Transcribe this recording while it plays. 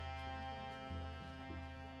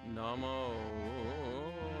Namo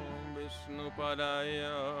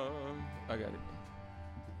Vishnupadaya. I got it.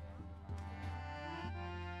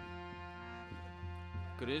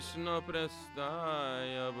 Krishna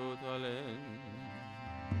Prastaya Bhutale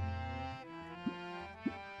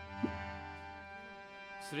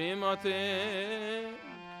Srimate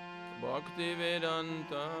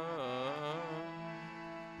Bhaktivedanta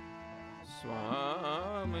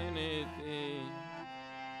Swaminiti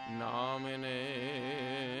Namine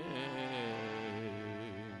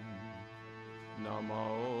Namo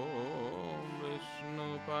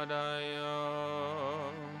Vishnupadaya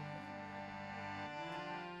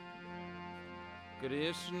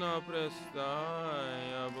Krishna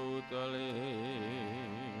Prastaya Bhutale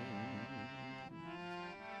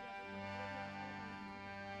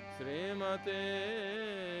Srimate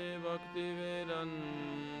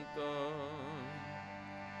Bhaktivedanta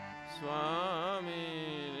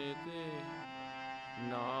Swaminiti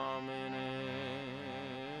Namine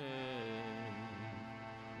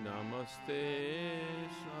Namaste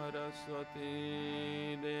Saraswati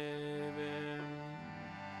Deve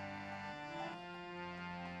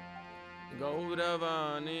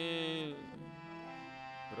Gauravani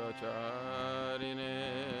Pracharine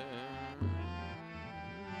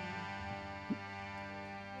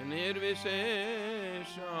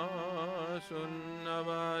Nirvishesha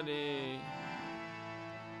Sunnavadi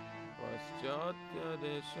Paschatya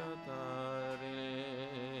Deshatarine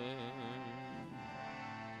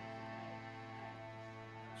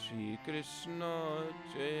Shri Krishna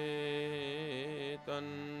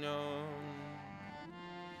Chaitanya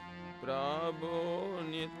Prabhu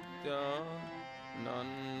Nitya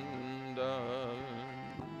Nanda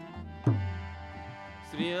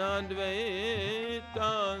Sri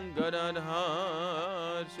Advaita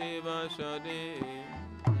Gadadhar Sivasadi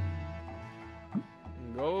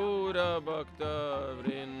Gaura Bhakta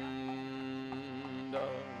Vrinda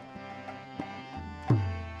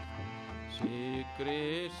Shri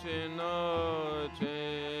Krishna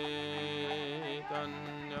Chaitanya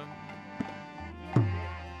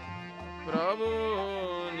Prabhu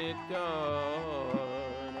Nityananda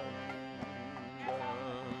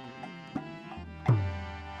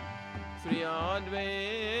Sri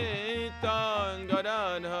Advaita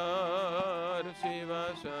Gadadhar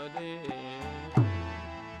Sivasadi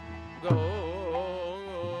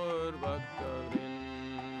Gaur Bhakta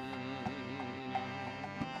Vrinda.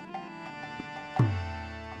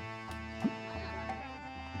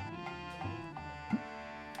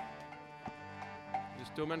 This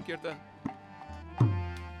two-man kirtan.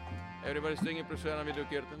 Everybody singing Prasana, we do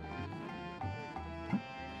kirtan.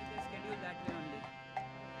 Schedule that way only.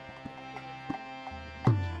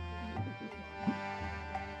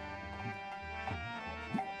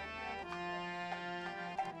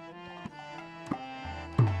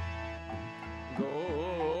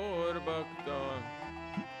 Gaur Bhakta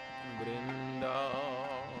Vrinda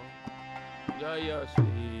Jaya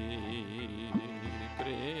Shri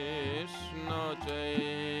Krishna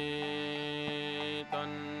Chaitanya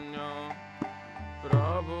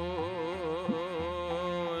Prabhu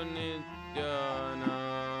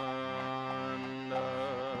Nityananda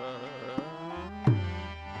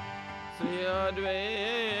Sri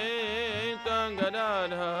Advaita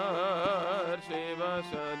Gadadhar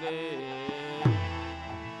Sivasade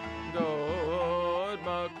Gaur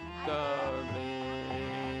Bhakta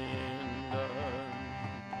Vrinda.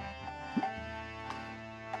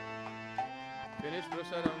 Finish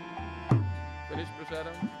prasadam. Finish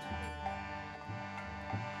prasadam.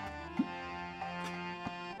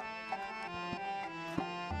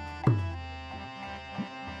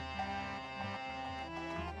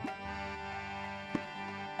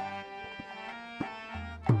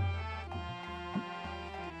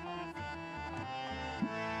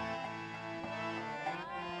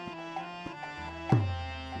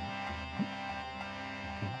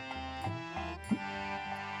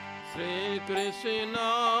 Shri Krishna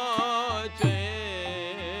Chaitanya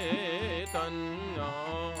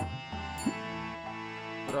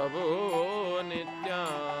Prabhu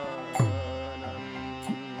Nityananda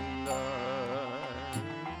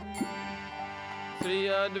Sri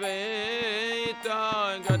Advaita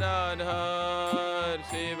Gadadhar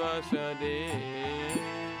Sivasadi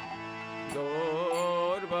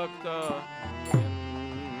Gaur Bhakta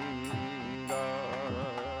Vrinda.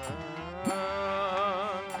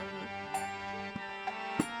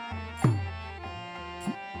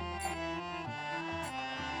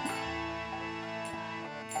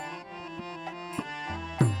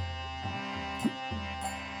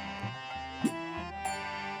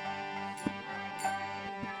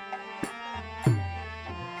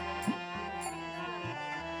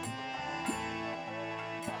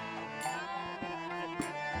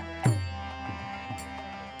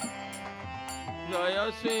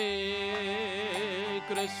 Shri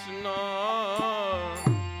Krishna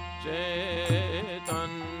Chaitanya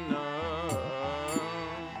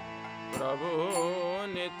Prabhu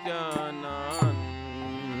Nityananda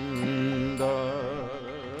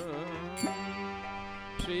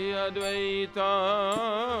Shri Advaita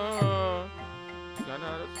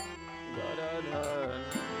Gadadhar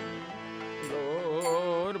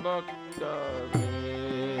Gaur Bhakta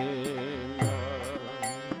Vrinda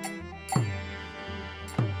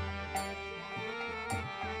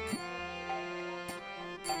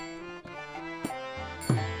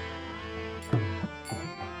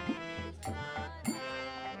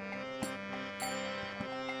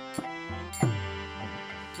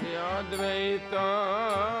Shri Advaita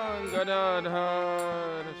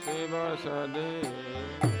Gadadhar Sivasade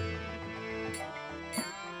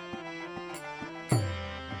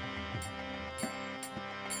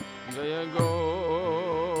Jaya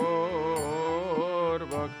Gaur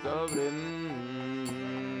Bhakta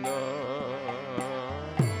Vrinda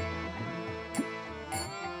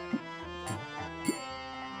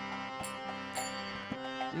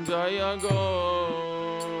Jaya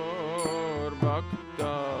Gaur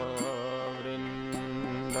Bhakta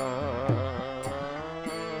Vrinda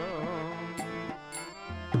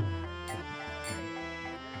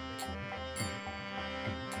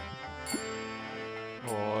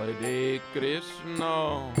Hare Krishna,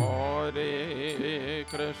 Hare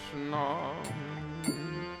Krishna,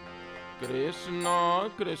 Krishna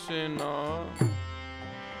Krishna,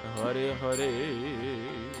 Hare Hare,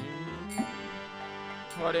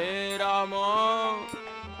 Hare Rama,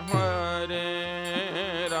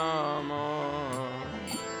 Hare Rama,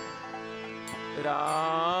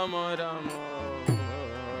 Rama Rama,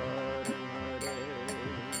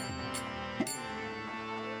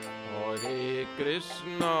 Hare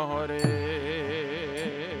Krishna, Hare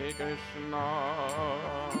Krishna,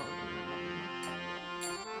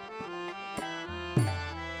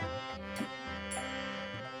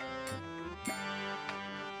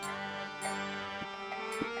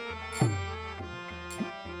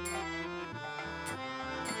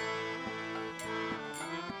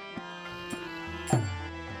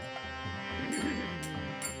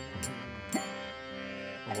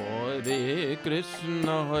 Hare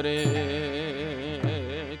Krishna, Hare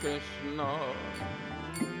Krishna,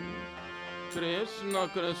 Krishna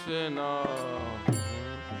Krishna,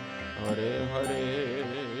 Hare Hare,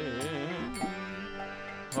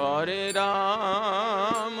 Hare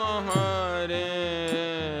Rama, Hare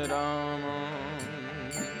Rama,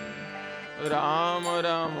 Rama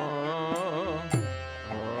Rama,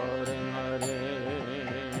 Hare Hare.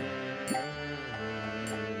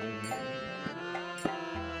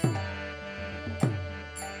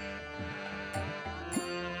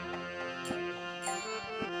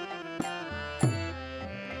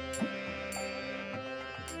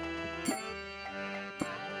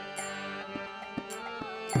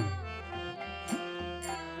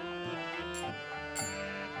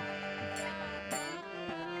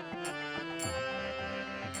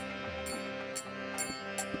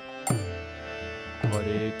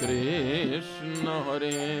 Hare Krishna,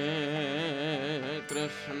 Hare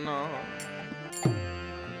Krishna,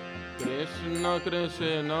 Krishna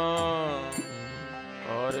Krishna,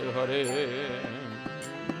 Hare Hare,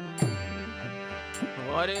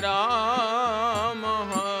 Hare Rama,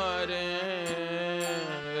 Hare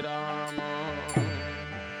Rama,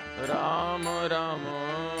 Rama Rama,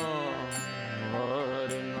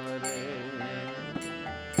 Hare Hare.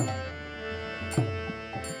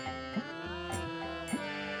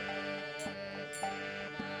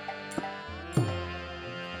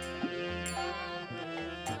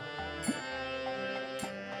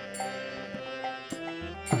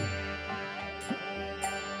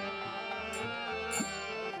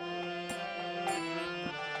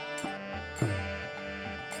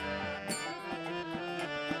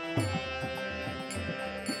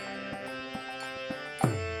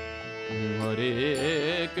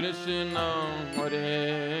 Hare Krishna,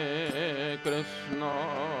 Hare Krishna,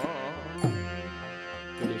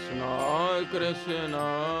 Krishna Krishna,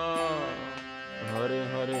 Hare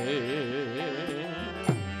Hare,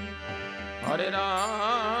 Hare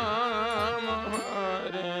Rama,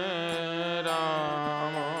 Hare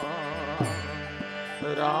Rama,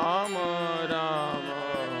 Rama Rama,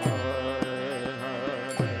 Hare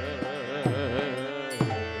Hare.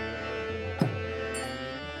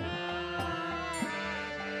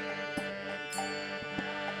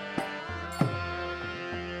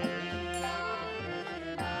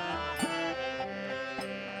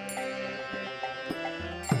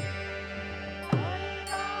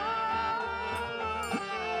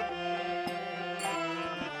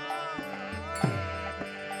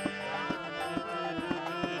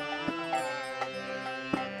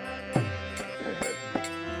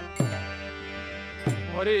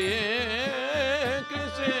 Hare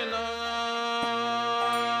Krishna,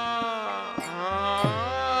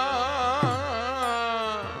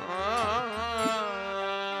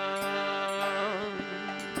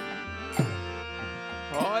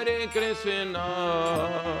 Hare Krishna,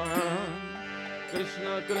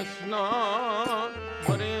 Krishna Krishna,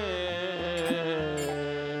 Hare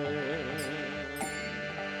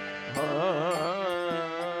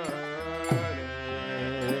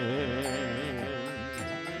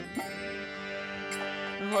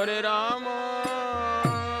Hare Rama,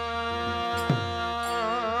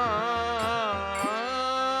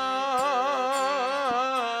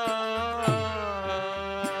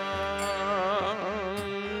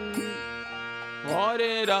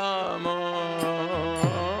 Hare Rama,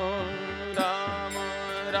 Rama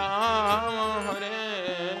Rama, Hare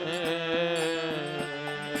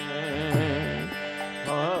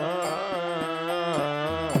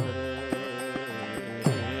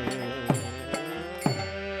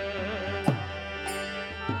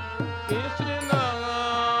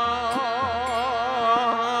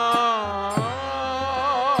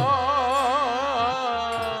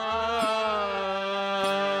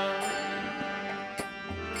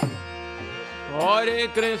Hare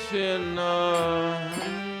Krishna,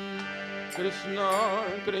 Krishna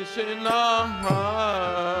Krishna,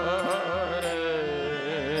 Hare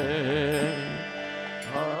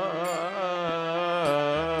Hare,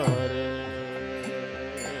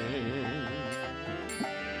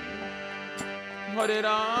 Hare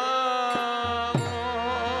Rama,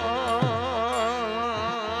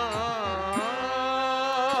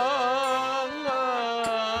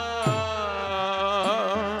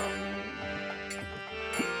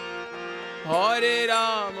 Hare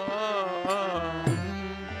Rama,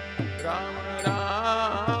 Rama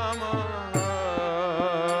Rama,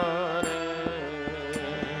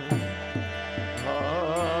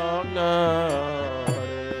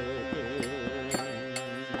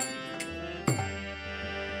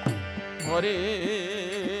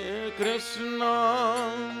 Hare Krishna,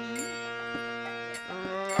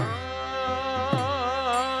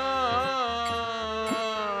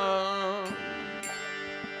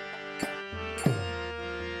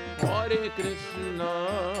 Hare Krishna,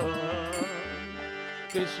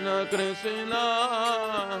 Krishna Krishna,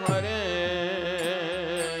 Hare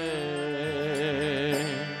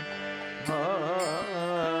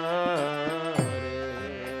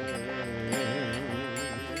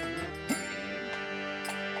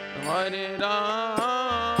Hare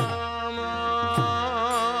Rama,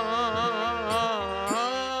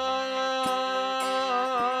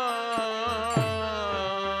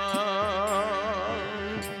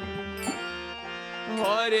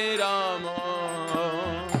 Hare Rama,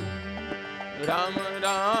 Rama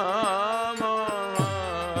Rama,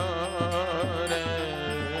 Hare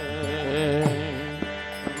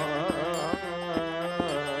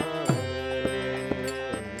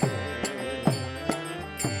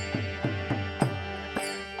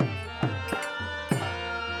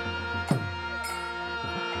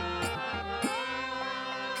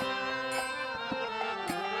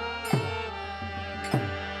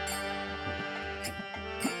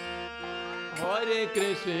Hare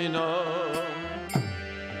Krishna,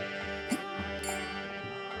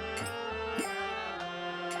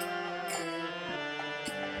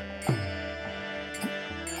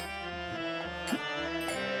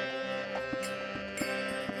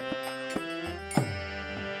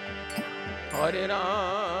 Hare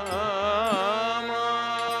Rama,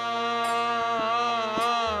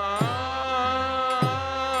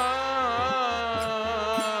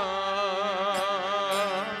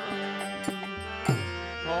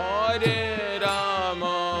 Hare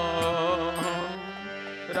Rama,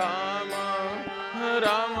 Rama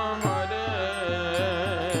Rama, Hare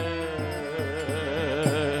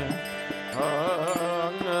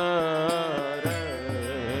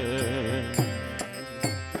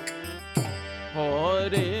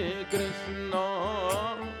Hare Krishna,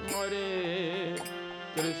 Hare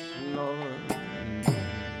Krishna,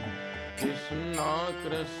 Krishna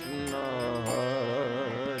Krishna,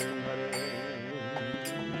 Hare Hare,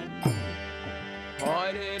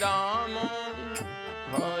 Hare Rama,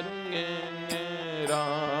 Hare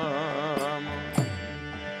Rama,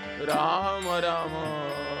 Rama Rama,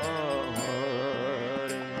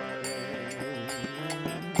 Hare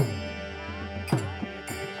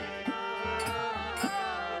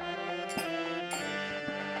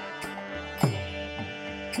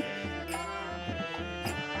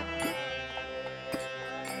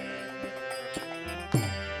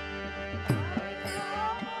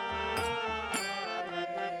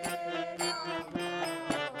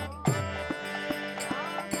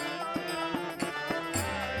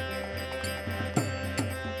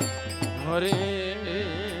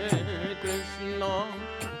Hare Krishna,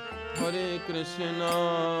 Hare Krishna,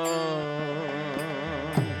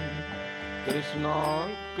 Krishna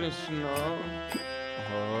Krishna,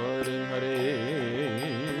 Hare Hare,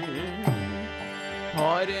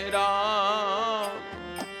 Hare Ram,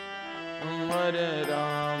 Hare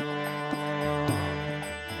Ram,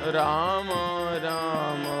 Rama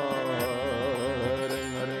Rama, Hare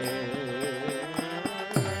Hare.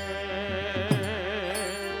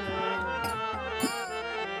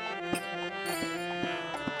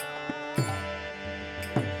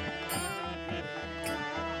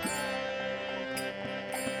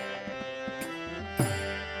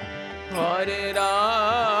 Hare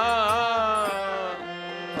Ram,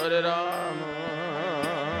 Hare Rama,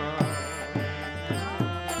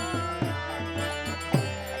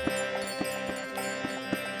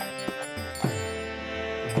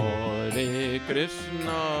 Hare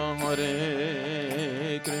Krishna,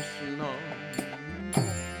 Hare Krishna,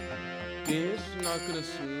 Krishna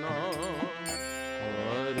Krishna,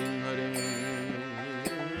 Hare Hare,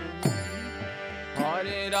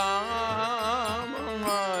 Hare Rama,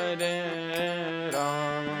 Hare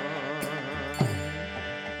Rama,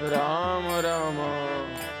 Rama Rama,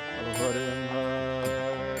 Hare Hare.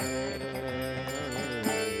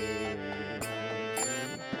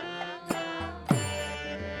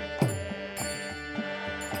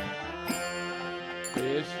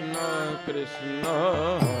 Krishna Krishna,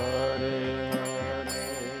 Hare Hare.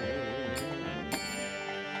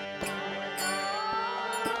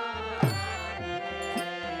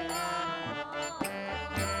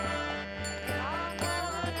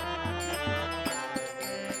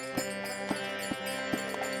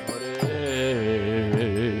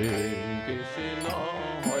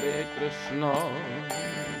 Krishna,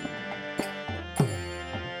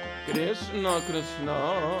 Krishna Krishna,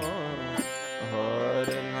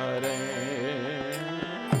 Hare Hare,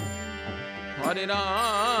 Hare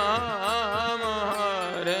Rama,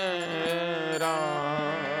 Hare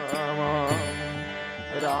Rama,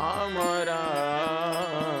 Rama Rama,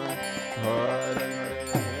 Hare Hare.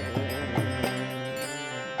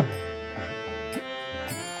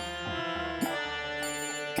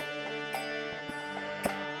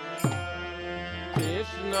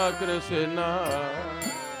 Krishna Krishna,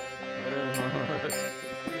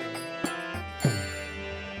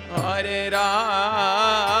 Hare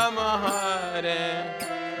Rama, Hare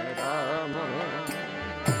Rama,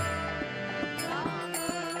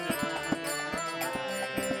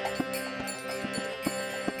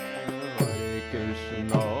 Hare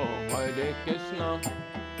Krishna, Hare Krishna,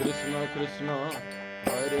 Krishna Krishna,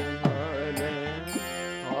 Hare Hare,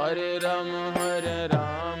 Hare Rama, Hare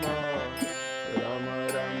Rama, Rama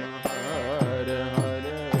Rama, Hare Hare.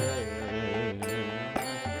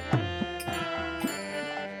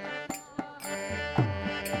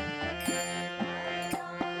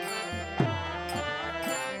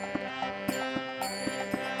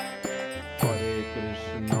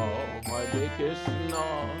 Krishna,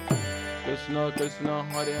 Krishna Krishna,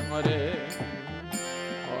 Hare Hare,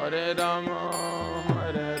 Hare Rama,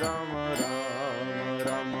 Hare Rama, Rama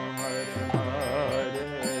Rama, Hare Hare.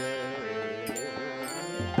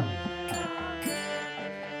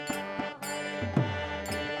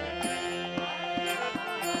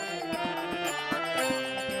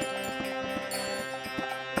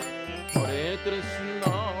 Hare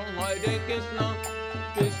Krishna, Hare Krishna,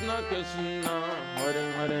 Krishna Krishna, Hare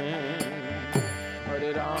Hare,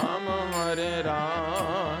 Hare Rama, Hare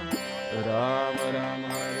Rama, Rama Rama,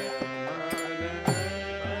 Hare Hare.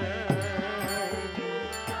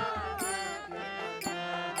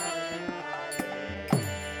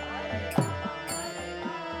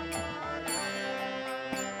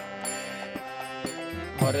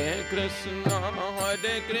 Hare Krishna,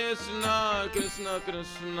 Hare Krishna, Krishna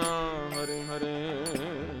Krishna, Hare Hare,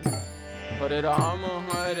 Hare Rama,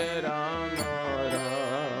 Hare Rama,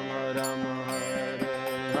 Rama Rama, Hare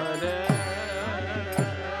Hare.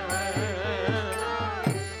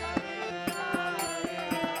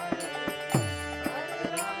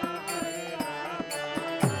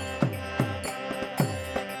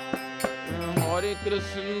 Hare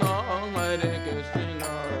Krishna, Hare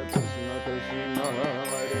Krishna, Krishna Krishna,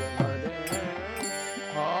 Hare Hare,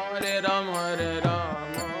 Hare Rama, Hare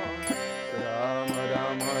Rama, Rama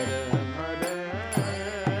Rama, Hare Hare.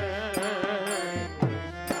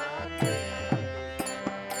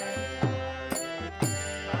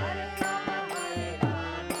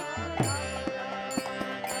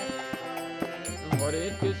 Hare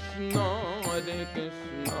Krishna, Hare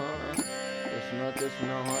Krishna, Krishna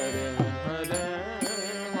Krishna, Hare Hare,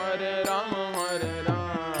 Hare Rama, Hare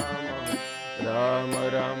Rama, Rama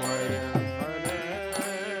Rama, Hare Hare.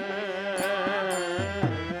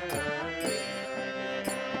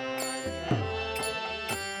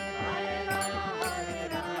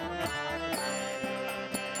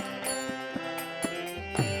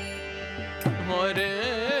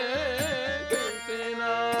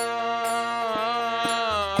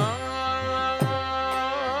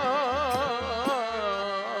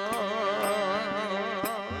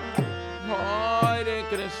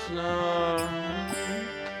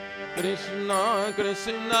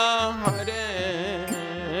 Krishna Hare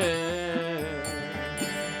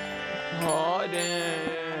Hare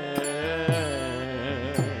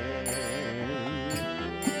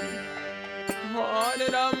Hare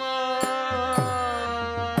Rama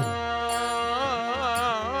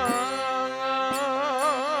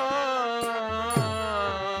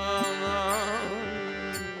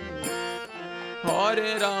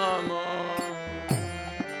Hare Rama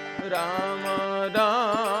Rama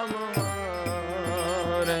Rama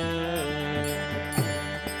Hare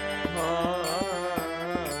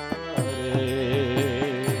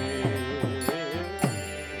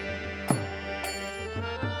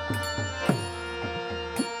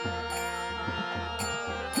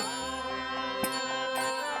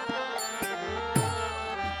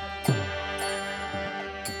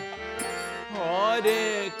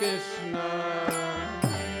Hare Krishna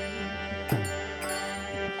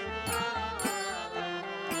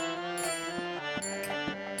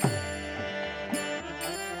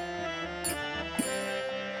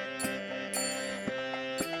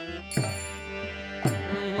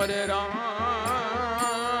Hare Rama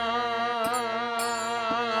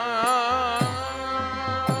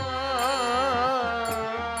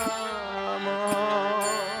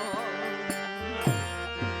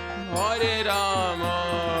Hare Rama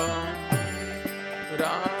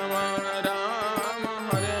Rama Rama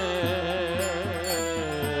Hare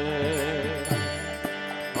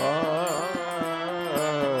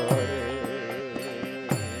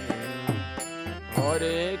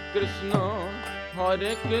Hare Krishna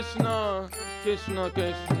Hare Krishna Krishna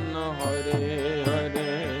Krishna Hare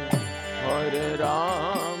Hare Hare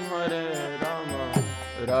Rama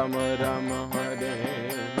Rama Rama Hare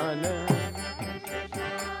Hare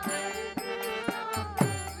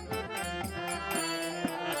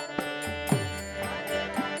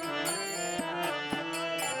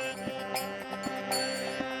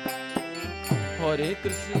Hare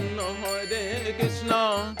Krishna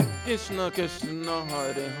Krishna Krishna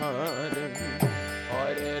Hare Hare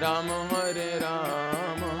Hare Rama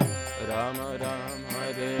Rama Rama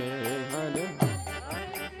Hare Hare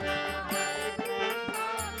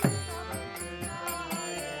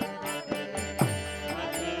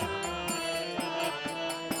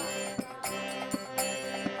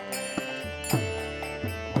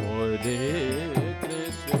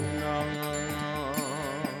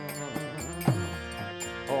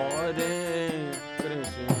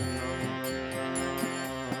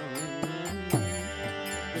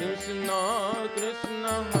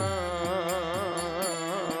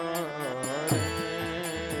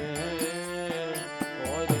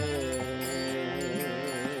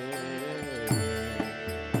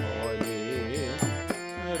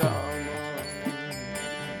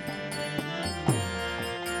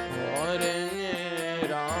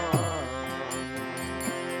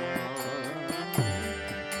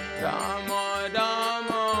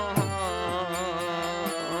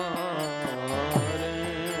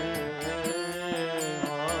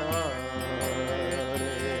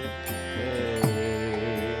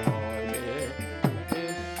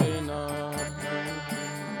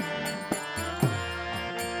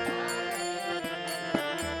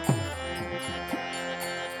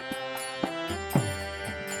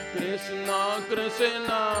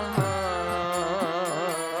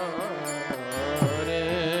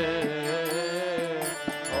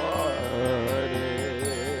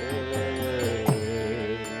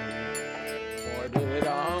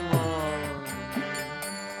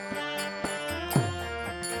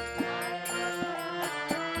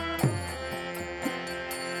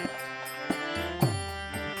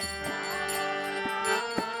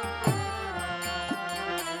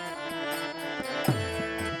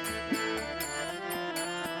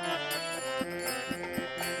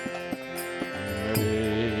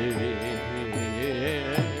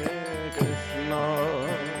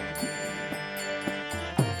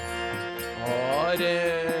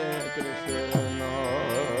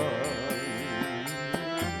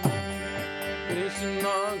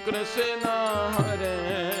Krishna Krishna Hare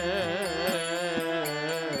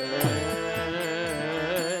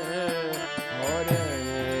Hare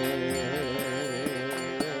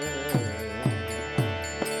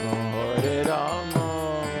Hare Rama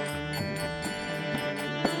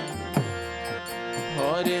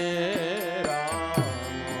Hare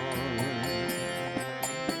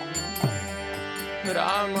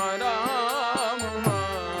Rama Rama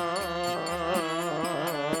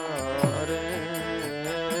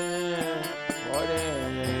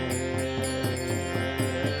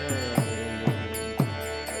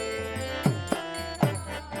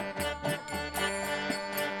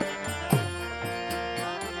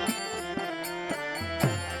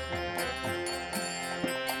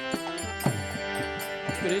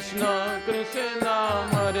Krishna Krishna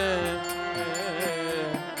Hare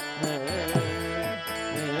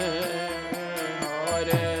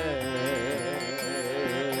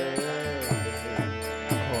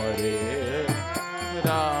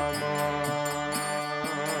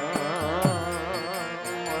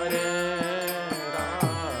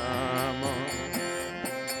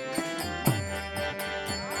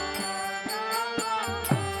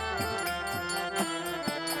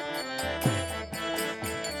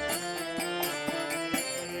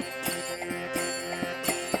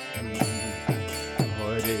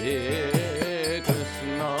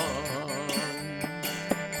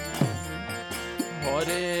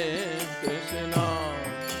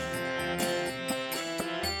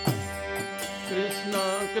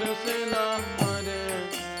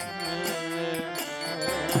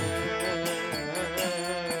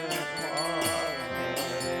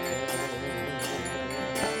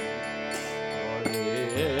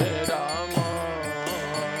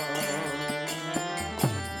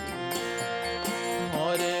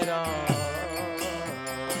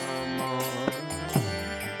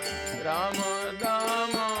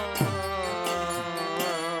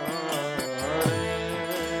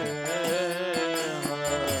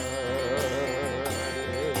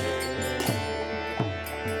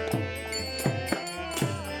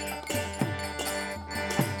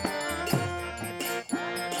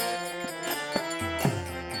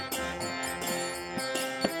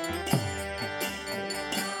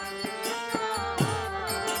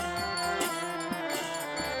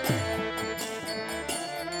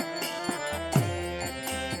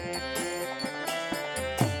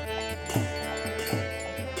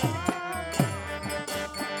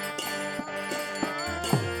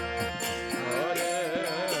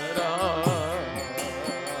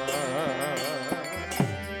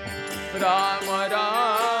Ram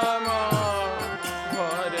Ram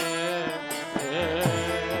Hare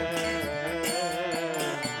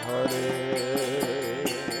Hare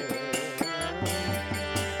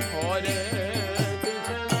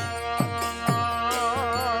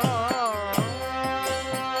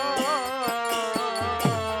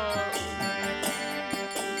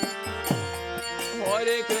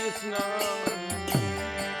Hare Krishna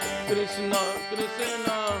Krishna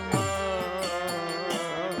Krishna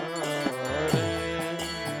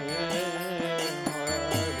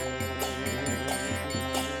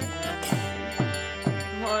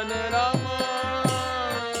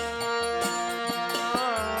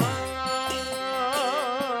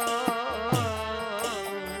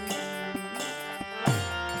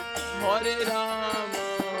Hare Rama,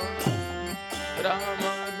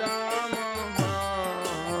 Rama Rama,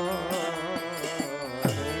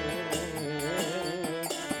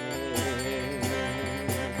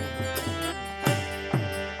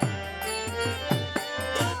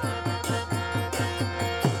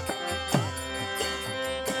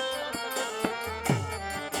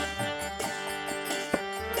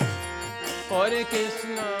 Hare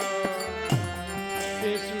Krishna,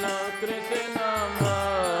 Krishna Krishna.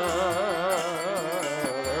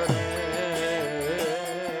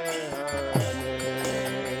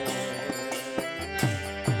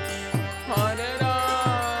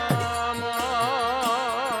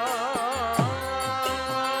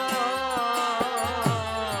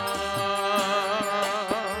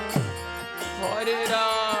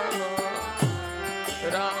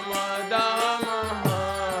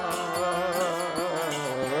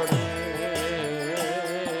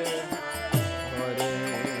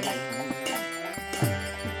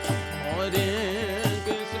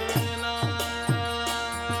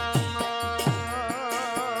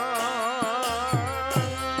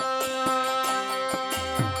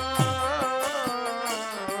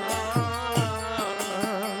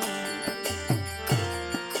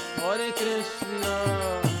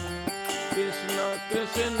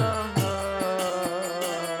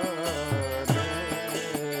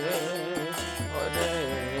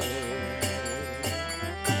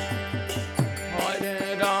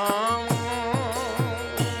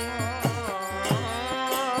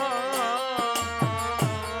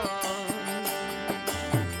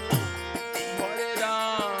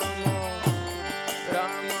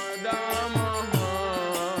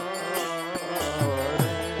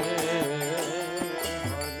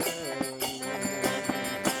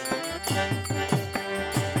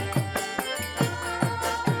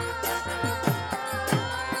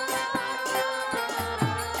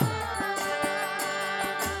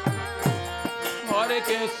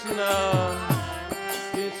 Krishna,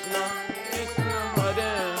 Krishna, Krishna, Hare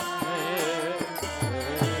Hare.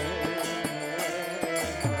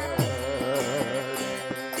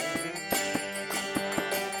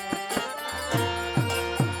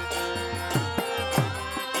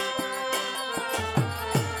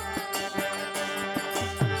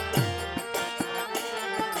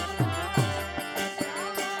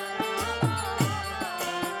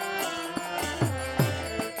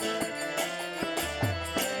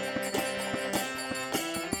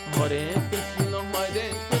 Hare Krishna,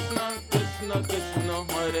 Krishna Krishna,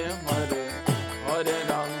 Hare Hare, Hare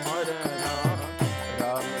Ram,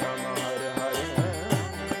 Ram Ram, Hare Hare.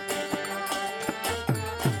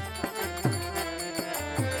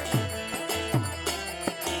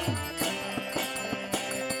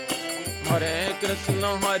 Hare Krishna,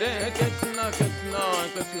 Krishna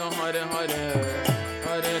Krishna, Hare Hare,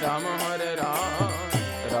 Hare Ram,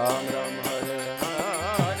 Ram Ram, Hare Hare.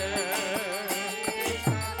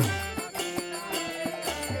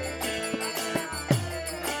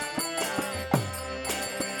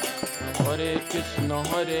 Hare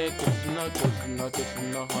Krishna, Krishna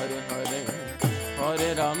Krishna, Hare Hare,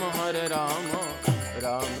 Hare Ram,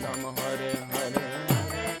 Ram Ram, Hare Hare. Hare Krishna,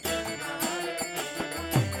 Krishna Krishna, Hare Hare,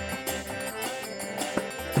 Hare Ram,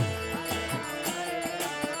 Ram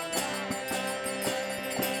Ram, Hare Hare.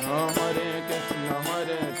 Hare Krishna,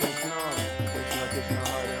 Krishna Krishna, Krishna Krishna,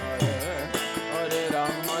 Hare Hare, Hare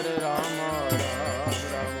Rama, Rama Rama,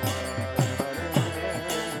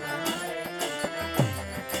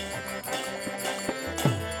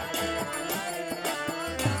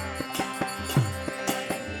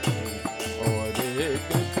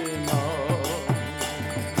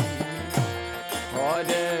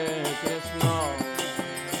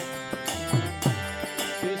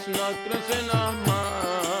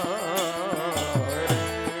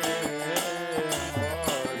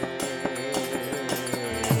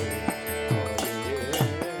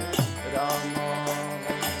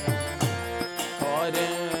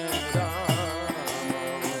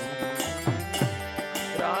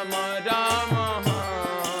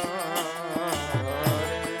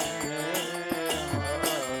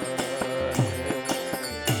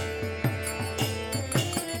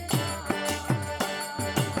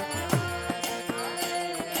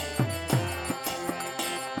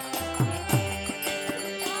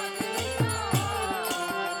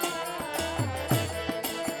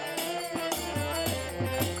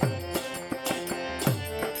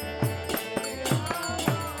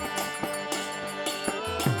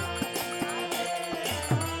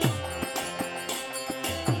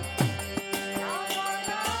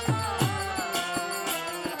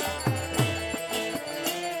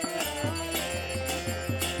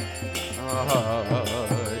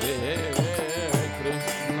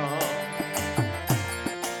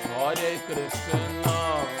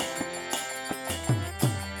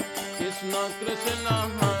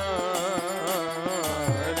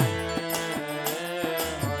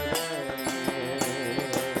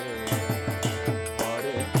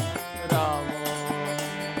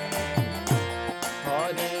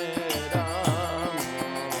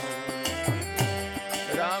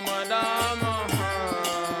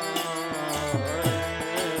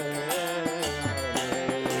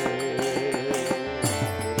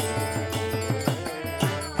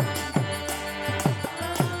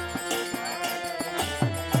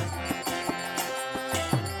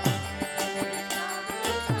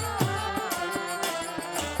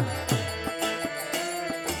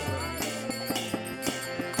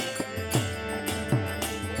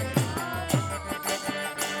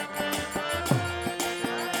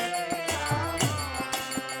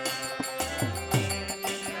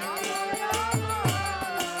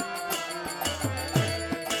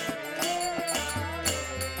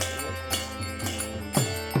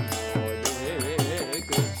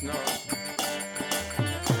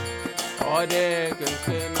 Hare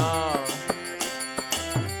Krishna,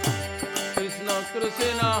 Krishna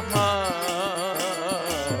Krishna, Hare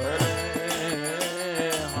Hare,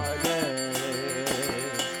 Hare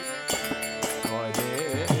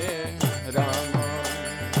Rama,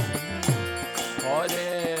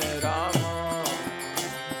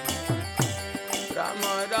 Rama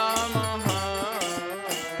Rama,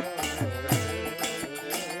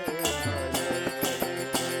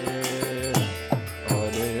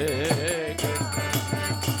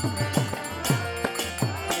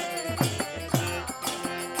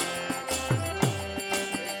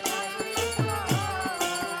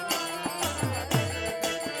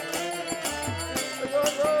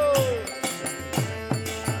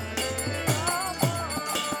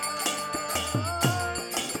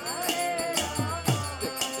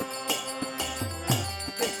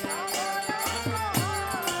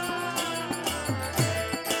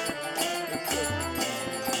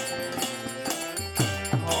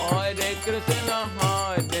 Krishna,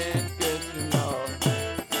 Hare Krishna,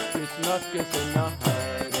 Krishna Krishna,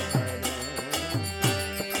 Hare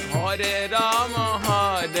Hare,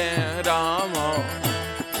 Hare Rama,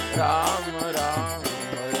 Rama Rama,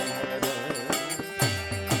 Hare Hare.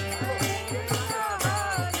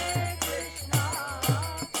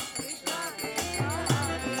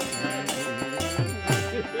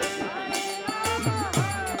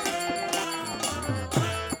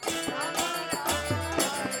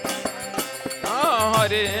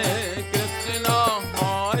 Hare Krishna,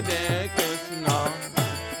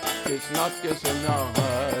 Krishna Krishna,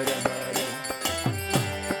 Hare Hare,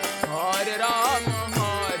 Hare Rama,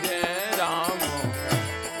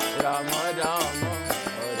 Rama Rama,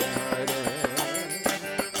 Hare Hare.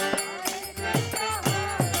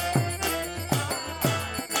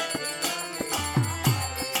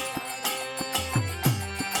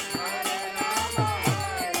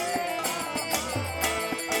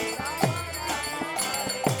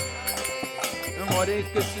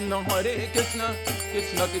 Hare Krishna,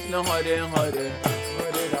 Krishna Krishna, Hare Hare,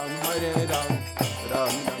 Hare Ram, Ram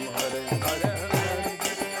Ram, Hare Hare.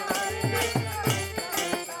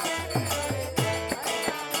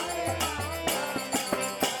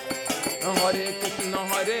 Hare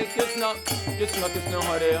Krishna, Krishna Krishna,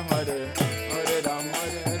 Hare Hare, Hare Ram,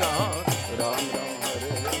 Ram Ram,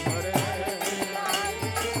 Hare Hare.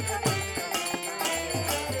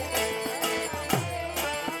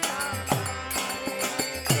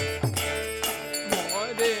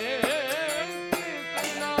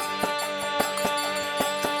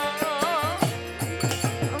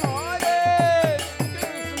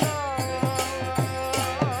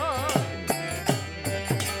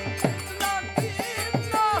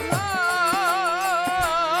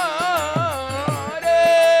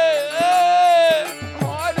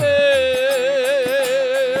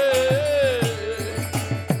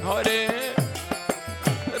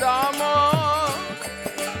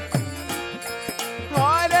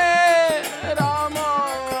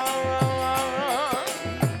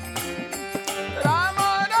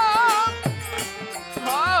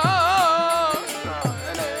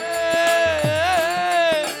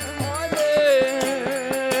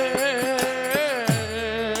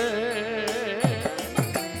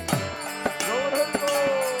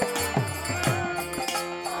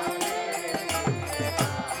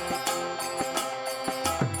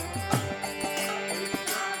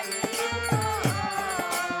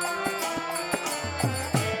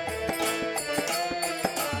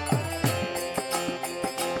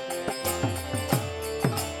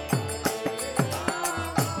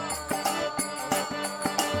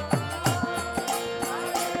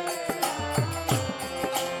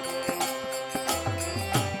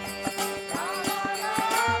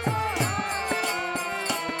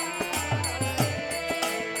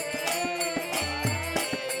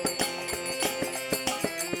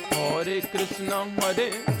 Krishna, Hare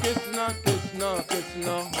Krishna, Krishna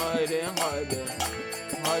Krishna, Hare Hare,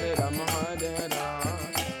 Hare Ram,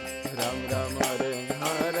 Ram Ram, Hare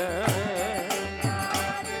Hare.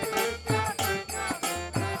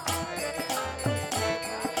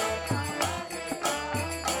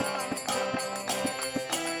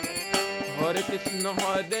 Hare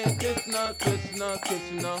Krishna, Krishna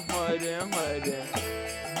Krishna, Hare Hare,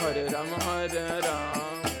 Hare Ram, Ram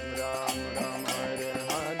Ram, Hare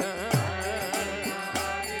Hare.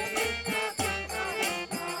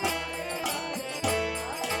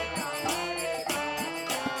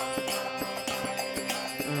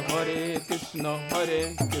 Hare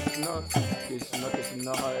Krishna, Krishna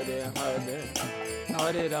Krishna, Hare Hare,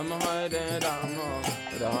 Hare Ram,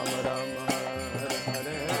 Ram Ram, Hare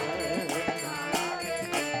Hare.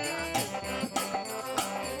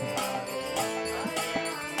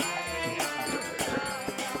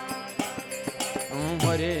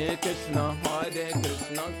 Hare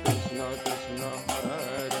Krishna, Krishna Krishna, Hare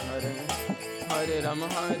Hare, Hare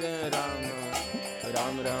Ram,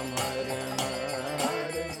 Ram Ram, Hare Hare.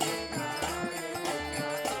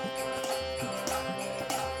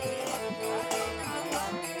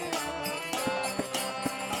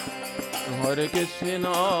 Hare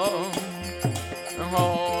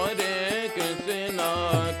Krishna,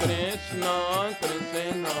 Krishna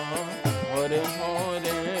Krishna, Hare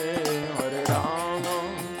Hare, Hare Rama,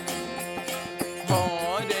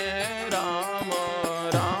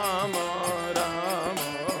 Rama Rama,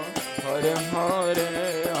 Hare Hare,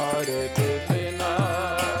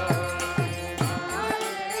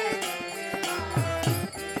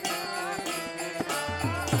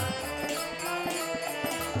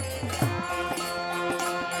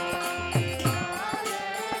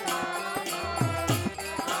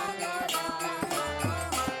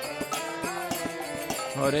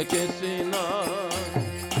 Hare Krishna.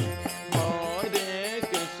 Hare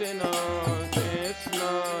Krishna,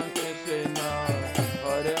 Krishna Krishna,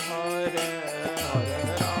 Hare Hare,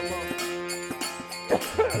 Hare Rama,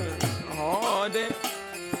 Hare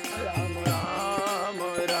Rama,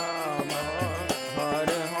 Rama,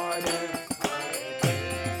 Hare Hare.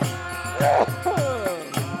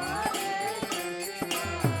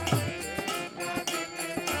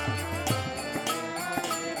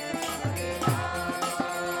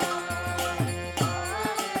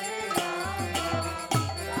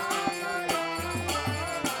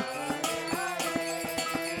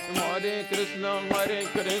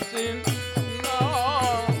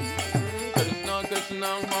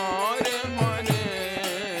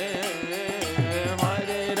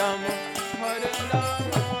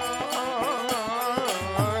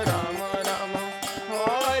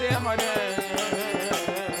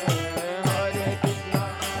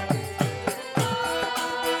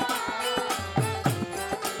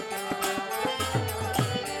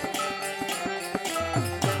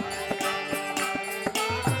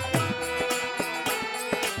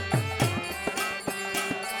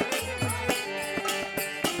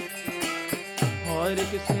 Hare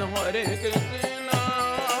Krishna,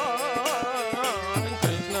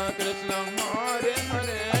 Krishna Krishna, Hare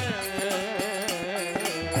Hare,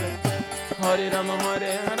 Hare Rama,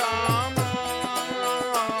 Hare Rama,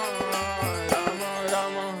 Rama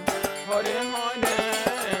Rama, Hare Hare,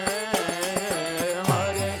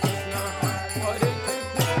 Hare Krishna, Hare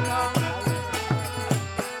Krishna.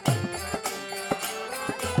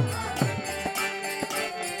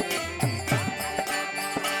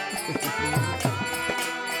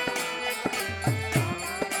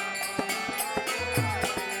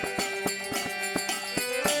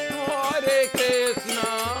 Hare Krishna,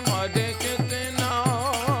 Hare Krishna,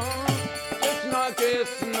 Krishna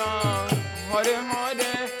Krishna, Hare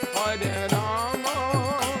Hare, Hare Rama,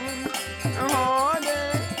 Hare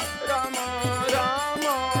Rama,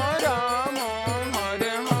 Rama Rama,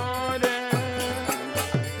 Hare Hare,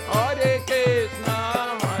 Hare Krishna,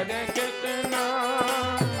 Hare Krishna,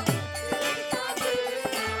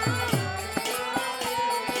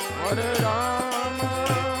 Hare Rama.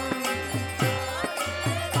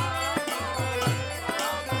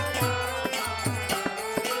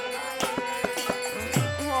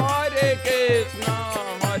 Hare Krishna,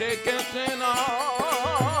 Hare Krishna,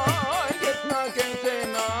 Krishna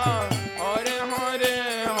Krishna, Hare Hare,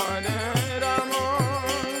 Hare Rama,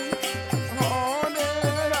 Hare Rama,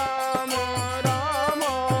 Rama Rama,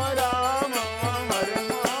 Hare Hare,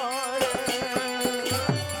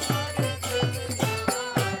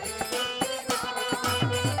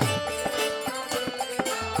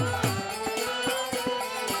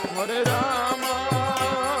 Hare Rama,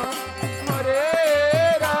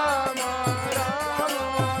 Hare Rama, Rama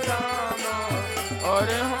Rama,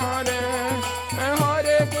 Hare Hare,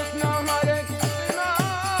 Hare Krishna, Hare Krishna,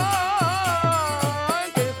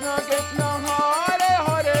 Krishna Krishna, Hare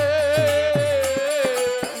Hare,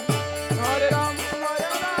 Hare Rama, Hare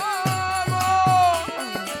Rama,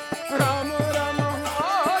 Rama Rama,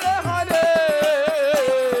 Hare Hare,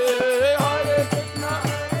 Hare Krishna.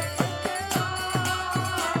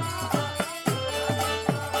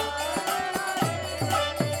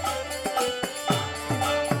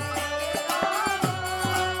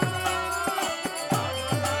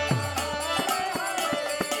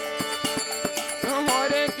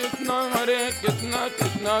 Hare Krishna, Hare Krishna,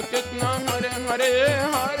 Krishna Krishna, Hare Hare,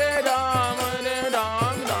 Hare Ram,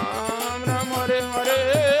 Ram Ram, Hare Hare.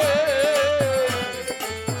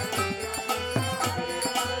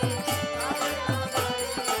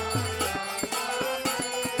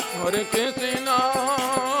 Hare Krishna,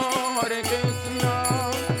 Hare Krishna,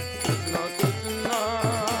 Krishna Krishna,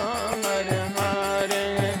 Hare Hare,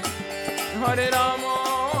 Hare Rama,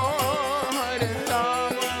 Hare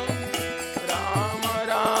Rama, Rama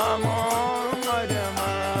Rama, Hare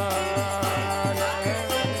Hare.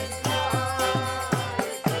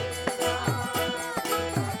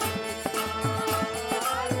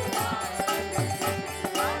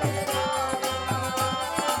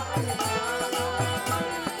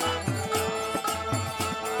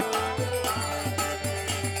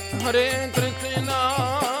 Hare Krishna,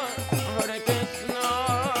 Hare Krishna,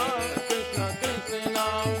 Krishna Krishna,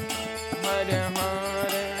 Hare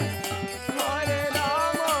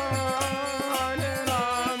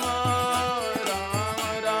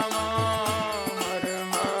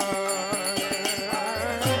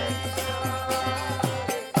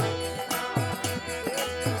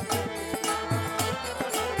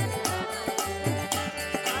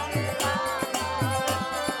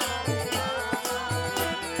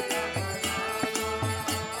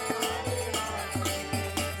Hare,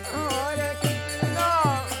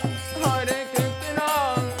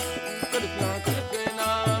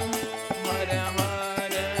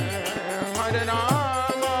 Hare Rama,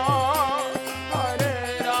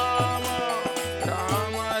 Hare Rama,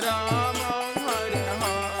 Rama Rama, Hare Hare. Hare Krishna, Hare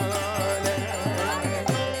Krishna, Krishna Krishna, Hare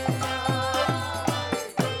Hare, Hare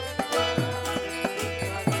Rama,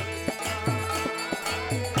 Hare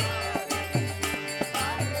Rama, Rama Rama, Hare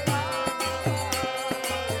Hare.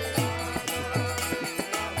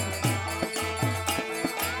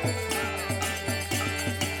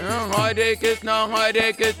 Hare Krishna,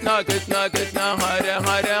 Hare Krishna, Krishna Krishna, Hare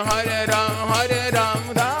Hare, Hare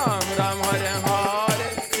Ram, Ram Ram, Hare Hare.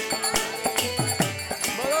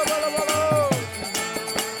 Bolo, bolo, bolo.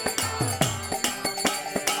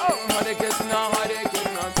 Oh, Hare Krishna, Hare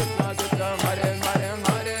Krishna, Krishna Krishna, Hare Hare,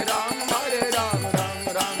 Hare Ram, Ram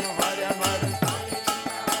Ram, Hare Hare.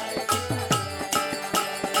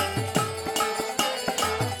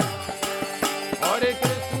 Hare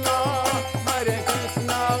Krishna, Hare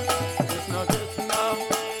Krishna, Krishna Krishna,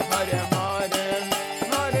 Hare Hare,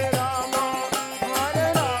 Hare Rama,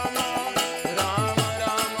 Rama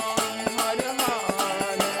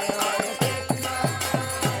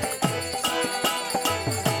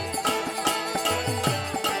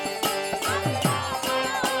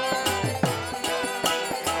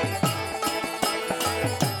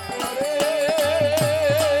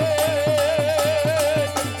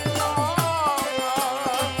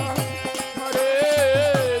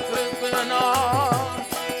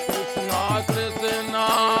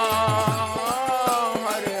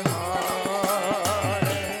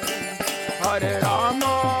Hare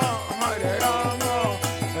Rama, Hare Rama,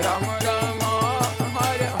 Rama Rama,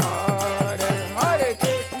 Hare Hare, Hare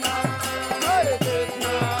Krishna,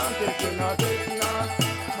 Krishna Krishna,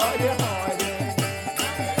 Hare Hare.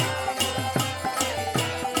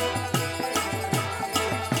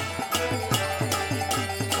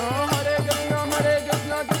 Oh, Hare Krishna,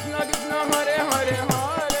 Krishna Krishna, Hare Hare,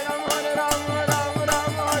 Hare Rama, Rama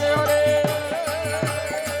Rama, Hare Hare.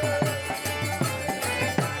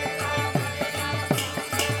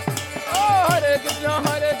 Hare Krishna,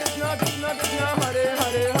 Krishna Krishna, Hare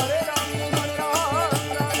Hare, Hare Ram, Ram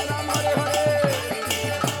Ram, Hare Hare.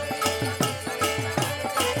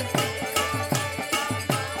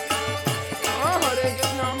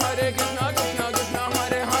 Hare Krishna, Krishna Krishna,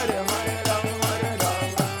 Hare Hare, Hare Ram, Hare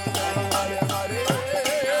Hare.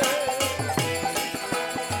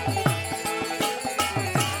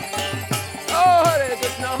 Oh, Hare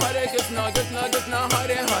Krishna, Krishna Krishna,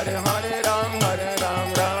 Hare Hare, Hare Ram, Ram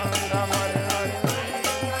Ram, Hare Hare.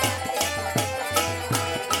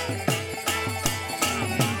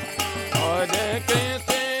 Hare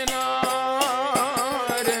Krishna,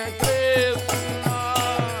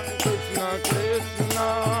 Krishna Krishna,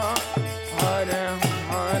 Hare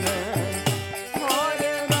Hare,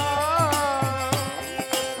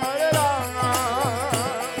 Hare Ram,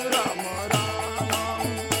 Ram Ram,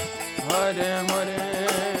 Hare Hare.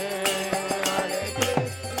 Hare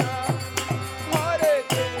Krishna, Hare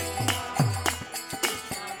Krishna.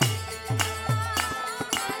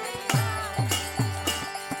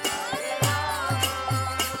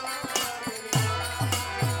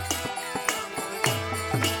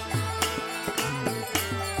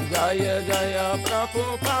 Jaya Jaya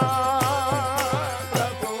Prabhupada,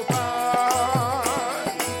 Prabhupada,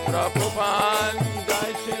 Prabhupada,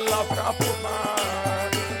 Jai Srila Prabhupada.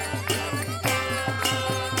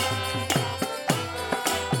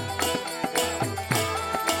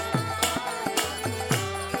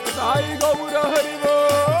 Sai Gaura Hari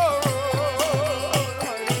Bol,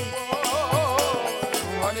 Hari Bol,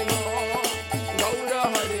 Hari Bol, Gaura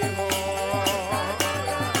Hari Bol.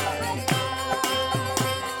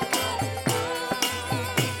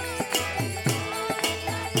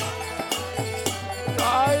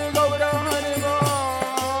 Sai Gaura Hari Bol,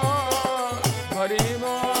 Hari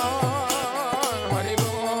Bol, Hari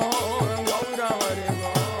Bol, Gaura Hari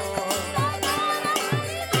Bol.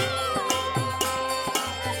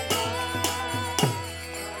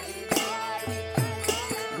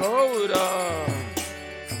 Gaura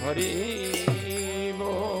Hari